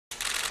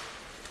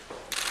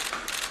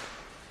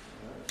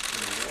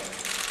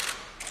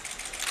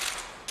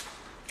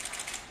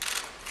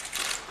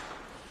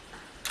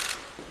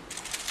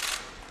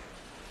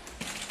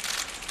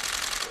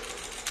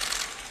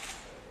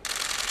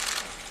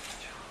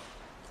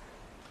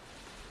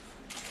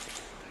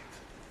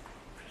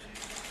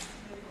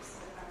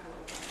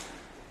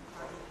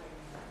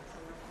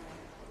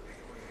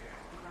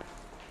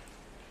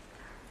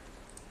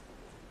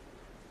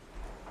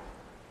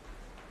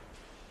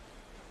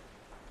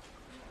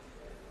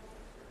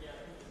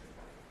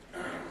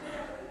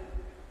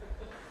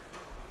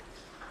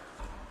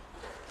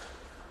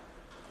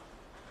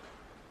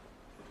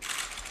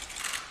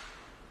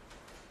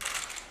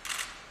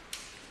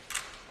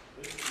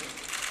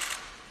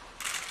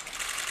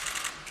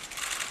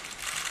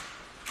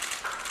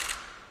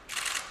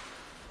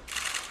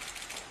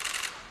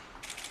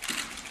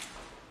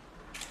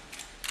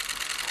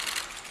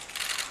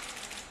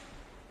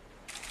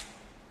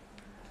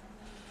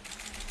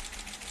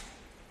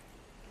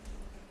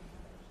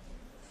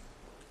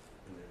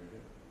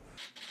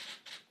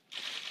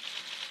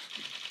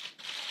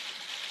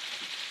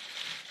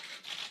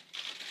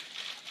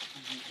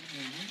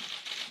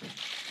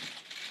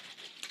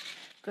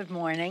Good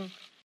morning.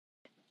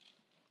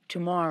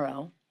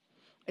 Tomorrow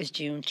is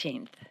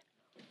Juneteenth,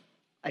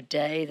 a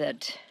day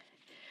that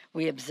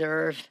we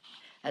observe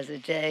as a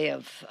day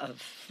of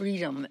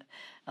freedom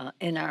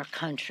in our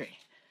country.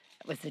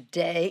 It was the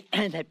day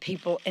that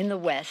people in the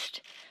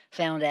West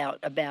found out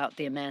about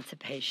the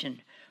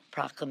Emancipation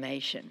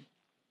Proclamation.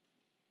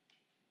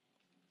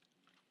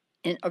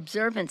 In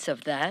observance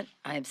of that,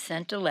 I have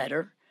sent a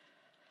letter,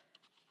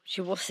 which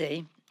you will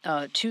see,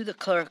 to the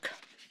clerk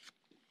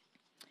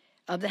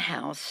of the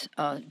House,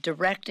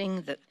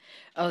 directing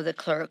the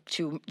clerk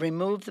to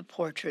remove the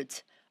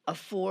portraits of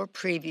 4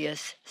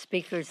 previous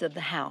Speakers of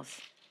the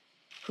House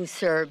who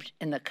served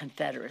in the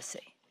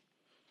Confederacy.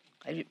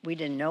 We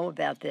didn't know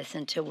about this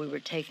until we were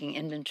taking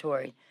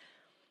inventory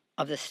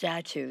of the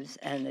statues,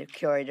 and the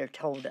curator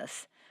told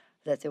us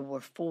that there were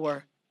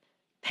 4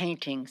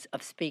 paintings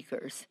of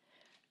speakers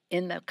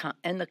in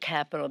the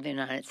capital of the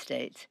United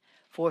States,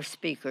 4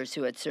 speakers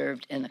who had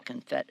served in the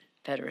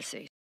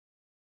Confederacy.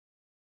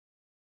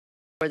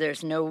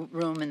 There's no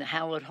room in the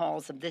hallowed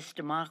halls of this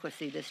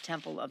democracy, this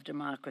temple of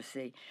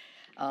democracy,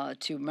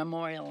 to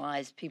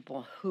memorialize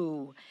people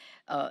who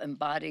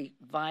embody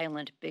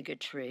violent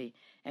bigotry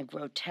and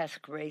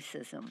grotesque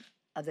racism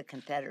of the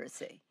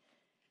Confederacy.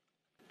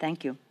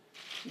 Thank you.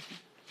 Is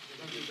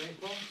there going to be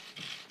baseball?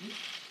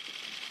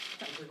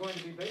 Is there going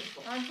to be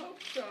baseball? I hope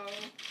so.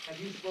 Have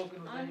you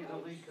spoken with any of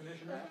the league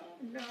commissioners?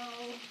 No,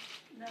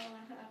 I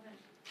haven't.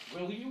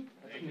 Will you?